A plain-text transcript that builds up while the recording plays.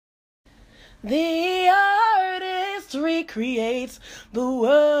The artist recreates the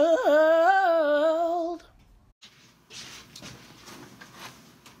world.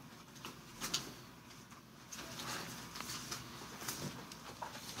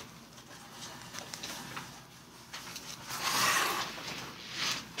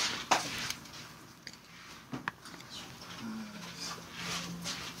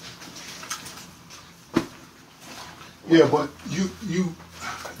 Yeah, but you're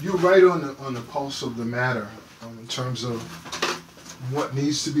right on the pulse of the matter in terms of what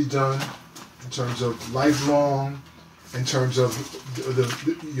needs to be done, in terms of lifelong, in terms of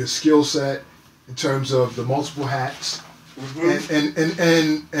your skill set, in terms of the multiple hats,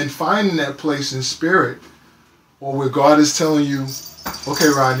 and finding that place in spirit, or where God is telling you, okay,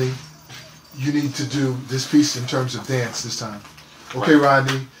 Rodney, you need to do this piece in terms of dance this time. Okay, right.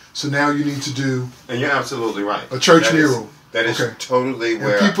 Rodney. So now you need to do... And you're absolutely right. A church mural. That is totally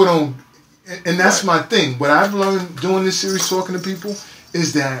where... And people don't... And that's my thing. What I've learned doing this series, talking to people,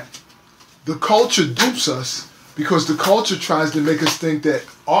 is that the culture dupes us because the culture tries to make us think that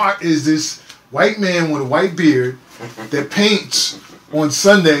art is this white man with a white beard that paints on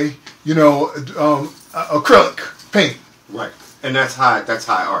Sunday, you know, acrylic paint. Right. And that's high art.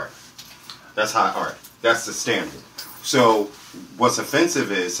 That's high art. That's the standard. So... what's offensive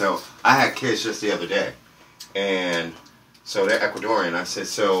is, so I had kids just the other day, and so they're Ecuadorian. I said,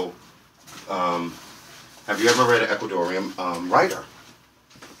 so have you ever read an Ecuadorian writer?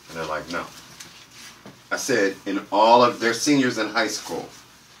 And they're like, no. I said, in all of, they're seniors in high school,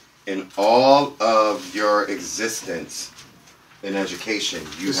 in all of your existence in education,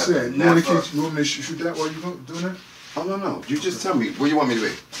 you have never... You want me to shoot that while you're doing that? Oh, no. You just tell me. Where you want me to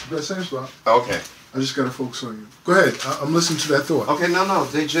be? That same spot. Okay. I just got to focus on you. Go ahead. I'm listening to that thought. Okay, no.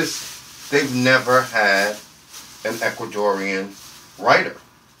 They've never had an Ecuadorian writer.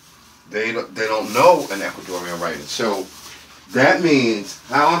 They don't know an Ecuadorian writer. So that means,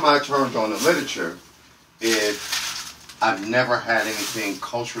 how am I turned on to literature if I've never had anything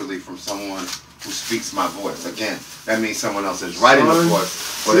culturally from someone who speaks my voice? Again, that means someone else is writing the voice.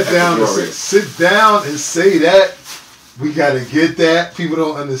 Sit down and say that. We got to get that. People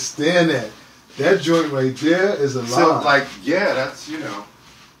don't understand that. That joint right there is a lie. So, like, yeah, that's, you know.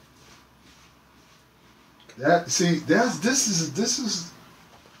 This is,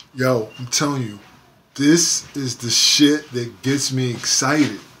 yo, I'm telling you, this is the shit that gets me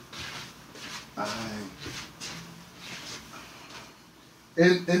excited.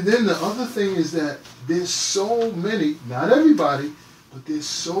 And then the other thing is that there's so many, not everybody, but there's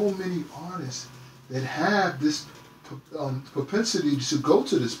so many artists that have this propensity to go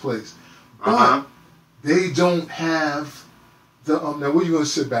to this place. But they don't have the... now, where you going to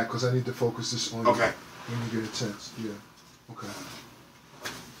sit back? Because I need to focus this on you when you get a chance. Yeah. Okay.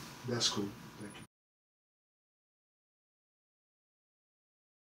 That's cool. Thank you.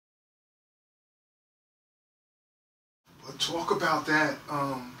 But talk about that.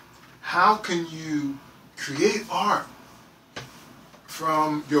 How can you create art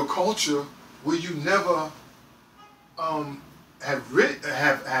from your culture where you never...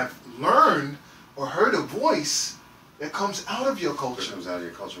 have learned or heard a voice that comes out of your culture? That comes out of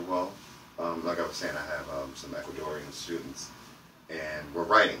your culture. Well, like I was saying, I have some Ecuadorian students, and we're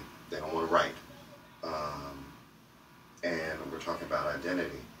writing. They don't want to write. And we're talking about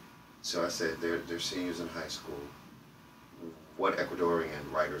identity. So I said, they're seniors in high school. What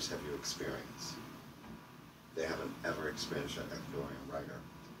Ecuadorian writers have you experienced? They haven't ever experienced an Ecuadorian writer.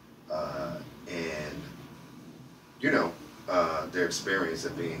 And, you know, their experience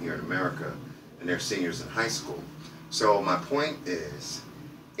of being here in America, and they're seniors in high school. So my point is,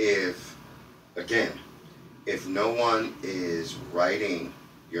 if no one is writing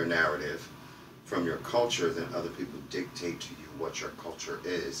your narrative from your culture, then other people dictate to you what your culture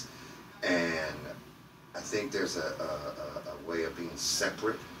is. And I think there's a way of being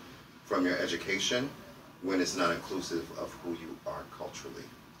separate from your education when it's not inclusive of who you are culturally.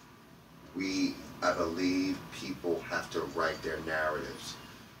 I believe people have to write their narratives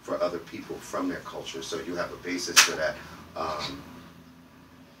for other people from their culture, so you have a basis for that.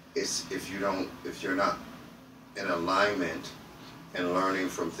 If you're not in alignment and learning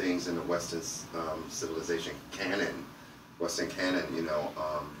from things in the Western civilization canon, Western canon, you know,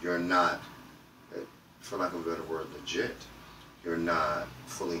 you're not, for lack of a better word, legit. You're not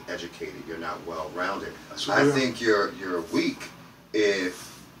fully educated. You're not well-rounded. I think you're weak if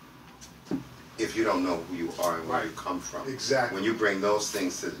you don't know who you are and where you come from. Exactly. When you bring those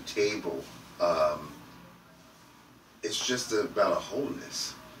things to the table, it's just about a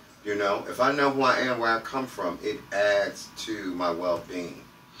wholeness. You know, if I know who I am, where I come from, it adds to my well-being.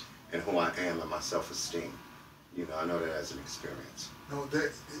 and who I am and my self-esteem. You know, I know that as an experience. No,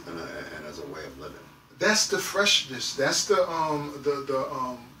 and as a way of living. That's the freshness. That's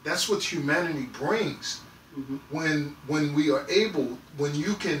that's what humanity brings. When we are able, when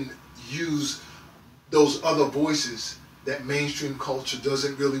you can use those other voices that mainstream culture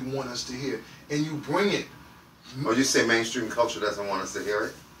doesn't really want us to hear, and you bring it. Oh, you say mainstream culture doesn't want us to hear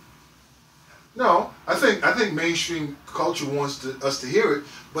it? No, I think mainstream culture wants us to hear it,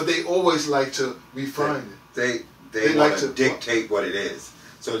 but they always like to refine it. They want to dictate what it is.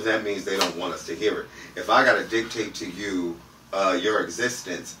 So that means they don't want us to hear it. If I got to dictate to you your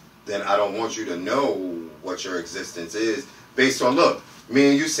existence, then I don't want you to know what your existence is based on, look,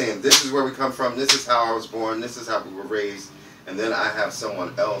 me and you saying this is where we come from, this is how I was born, this is how we were raised, and then I have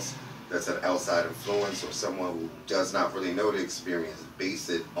someone else that's an outside influence or someone who does not really know the experience, base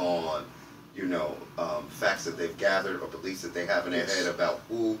it on, you know, facts that they've gathered or beliefs that they have in their head about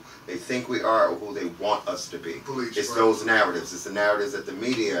who they think we are or who they want us to be. It's those narratives. It's the narratives that the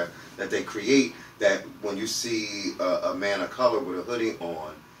media, that they create, that when you see a man of color with a hoodie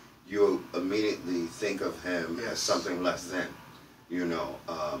on, you immediately think of him as something less than. You know,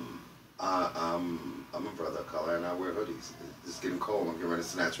 I'm a brother of color and I wear hoodies. It's getting cold. I'm getting ready to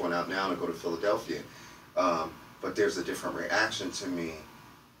snatch one out now and go to Philadelphia. But there's a different reaction to me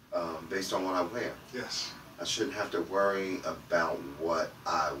based on what I wear. Yes. I shouldn't have to worry about what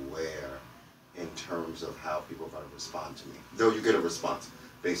I wear in terms of how people are going to respond to me. Though you get a response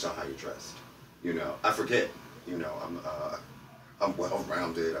based on how you're dressed. You know, I forget. You know, I'm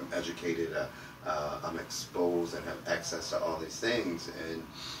well-rounded. I'm educated. I'm exposed and have access to all these things. And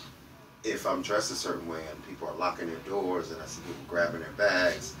if I'm dressed a certain way and people are locking their doors and I see people grabbing their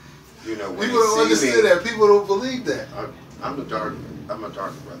bags, you know, when people don't understand that. People don't believe that. I'm a dark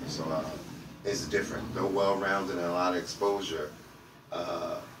brother, so it's different. Though well-rounded and a lot of exposure,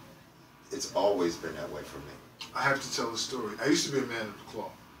 it's always been that way for me. I have to tell a story. I used to be a man of the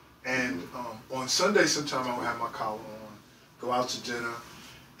cloth, and on Sunday sometime I would have my collar on, go out to dinner,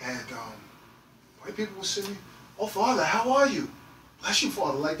 and white people would say to me, "Oh, Father, how are you? Bless you,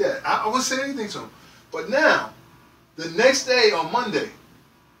 Father," like that. I wouldn't say anything to him. But now, the next day on Monday,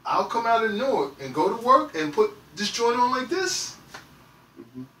 I'll come out in Newark and go to work and put this joint on like this.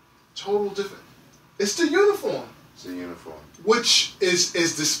 Total different. It's the uniform. It's the uniform. Which is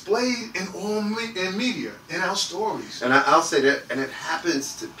displayed in all in media, in our stories. And I'll say that, and it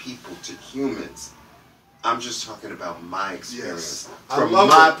happens to people, to humans. I'm just talking about my experience. Yes. From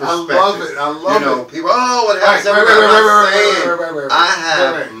my perspective. I love it. I love it. You know, people, oh, what happens everywhere. I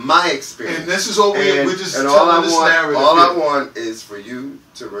have my experience. And this is all we're just telling this narrative. All I want is for you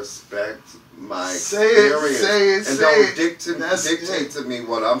to respect my experience. Say it. And don't dictate to me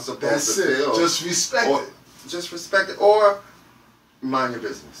what I'm supposed to feel. Just respect it. Just respect it. Or mind your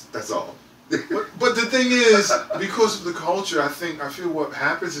business. That's all. But the thing is, because of the culture, I feel what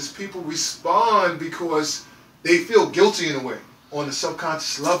happens is people respond because they feel guilty in a way on a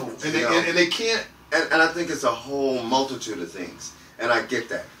subconscious level, and they can't. And I think it's a whole multitude of things, and I get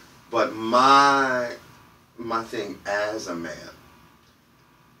that. But my thing as a man,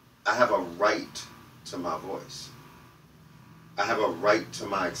 I have a right to my voice. I have a right to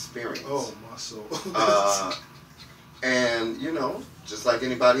my experience. Oh, my soul. And, you know, just like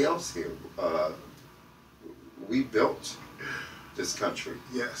anybody else here, we built this country.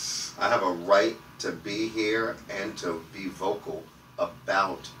 Yes. I have a right to be here and to be vocal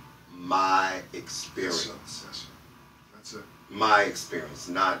about my experience. That's it. My experience,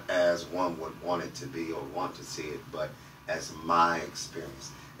 not as one would want it to be or want to see it, but as my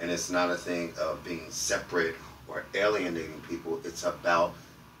experience. And it's not a thing of being separate or alienating people. It's about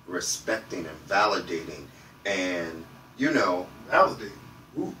respecting and validating and, you know... Validate.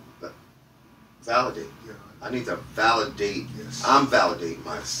 Ooh. Validate. Yeah. I need to validate. Yes. I'm validating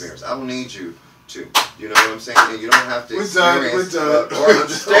my experience. I don't need you to. You know what I'm saying? And you don't have to experience or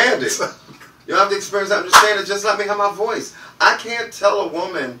understand it. You don't have to experience and understand it. Just let me have my voice. I can't tell a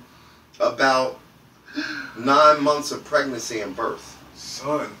woman about 9 months of pregnancy and birth.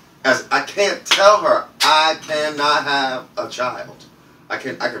 Son. As I can't tell her I cannot have a child. I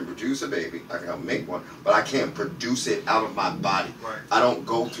can produce a baby. I can help make one, but I can't produce it out of my body. Right. I don't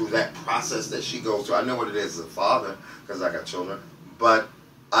go through that process that she goes through. I know what it is as a father because I got children, but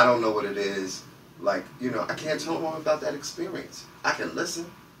I don't know what it is. Like, you know, I can't tell a woman about that experience. I can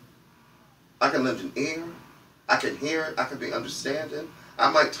listen. I can lend an ear. I can hear it. I can be understanding. I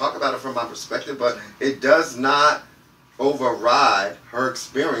might talk about it from my perspective, but it does not override her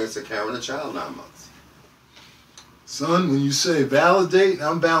experience of carrying a child 9 months. Son, when you say validate,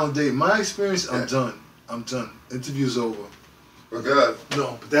 I'm validating my experience. I'm done. I'm done. Interview's over. We're good.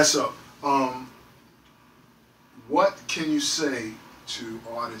 No, but that's up. What can you say to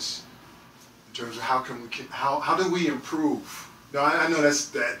artists in terms of how do we improve? No, I know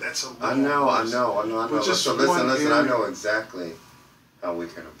that's a lot. I know. But just so listen, I know exactly how we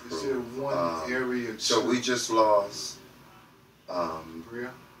can improve. Is there one area? So we just lost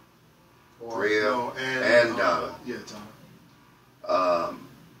Bria? Bria and Donna. Yeah, Donna.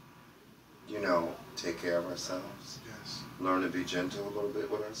 You know, take care of ourselves. Yes. Learn to be gentle a little bit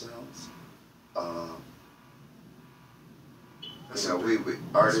with ourselves. You know, we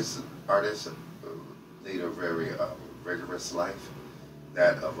artists lead a very rigorous life,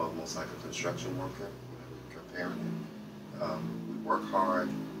 that of almost like a construction worker, comparing it. We work hard,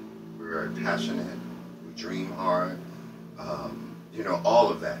 we're very passionate, we dream hard, you know, all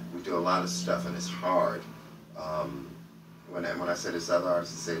of that. We do a lot of stuff and it's hard. When I say this to other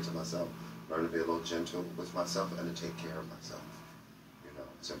artists, I say it to myself, learn to be a little gentle with myself and to take care of myself. You know,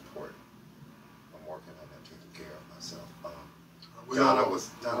 it's important. I'm working on that, taking care of myself.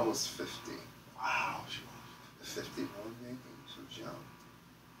 Donna was 50. Wow, she was 51 maybe. She was young.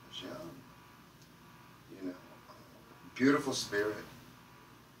 You know, beautiful spirit.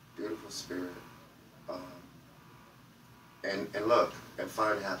 And look, and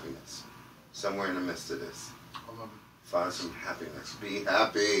find happiness somewhere in the midst of this. I love it. Find some happiness. Be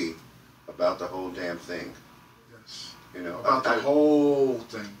happy about the whole damn thing. Yes. You know, about the whole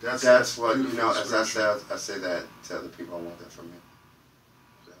thing. That's what, you know, as I say that to other people, I want that from me.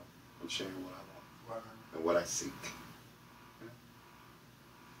 So I'm sharing what I want and what I seek.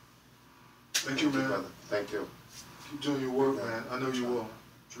 Thank you, man. Brother. Thank you. Keep doing your work, man. I know you will.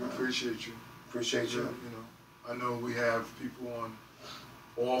 We appreciate you. Appreciate you. You know, I know we have people on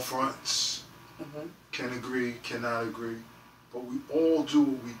all fronts. Can agree, cannot agree, but we all do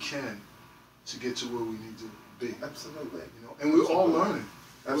what we can to get to where we need to be. Absolutely. You know, and we're all learning.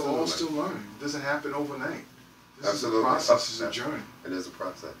 Absolutely. We're all still learning. It doesn't happen overnight. This Absolutely. is a process. It's a journey. It is a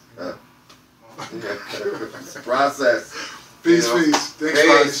process. It's a process. Peace, peace. Thanks,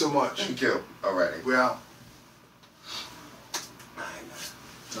 Rodney, so much. Thank you. Alrighty. We're out.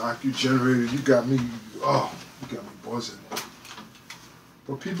 Doc, you generated. You got me. Oh, you got me buzzing.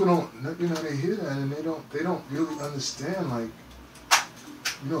 But people don't, you know, they hear that and they don't really understand. Like,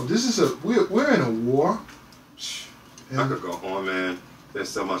 you know, this is we're in a war. I could go on, man. There's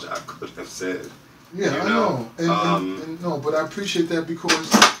so much I could have said. Yeah, I know. And no, but I appreciate that because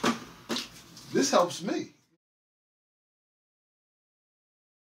this helps me.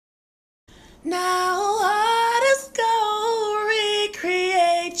 Now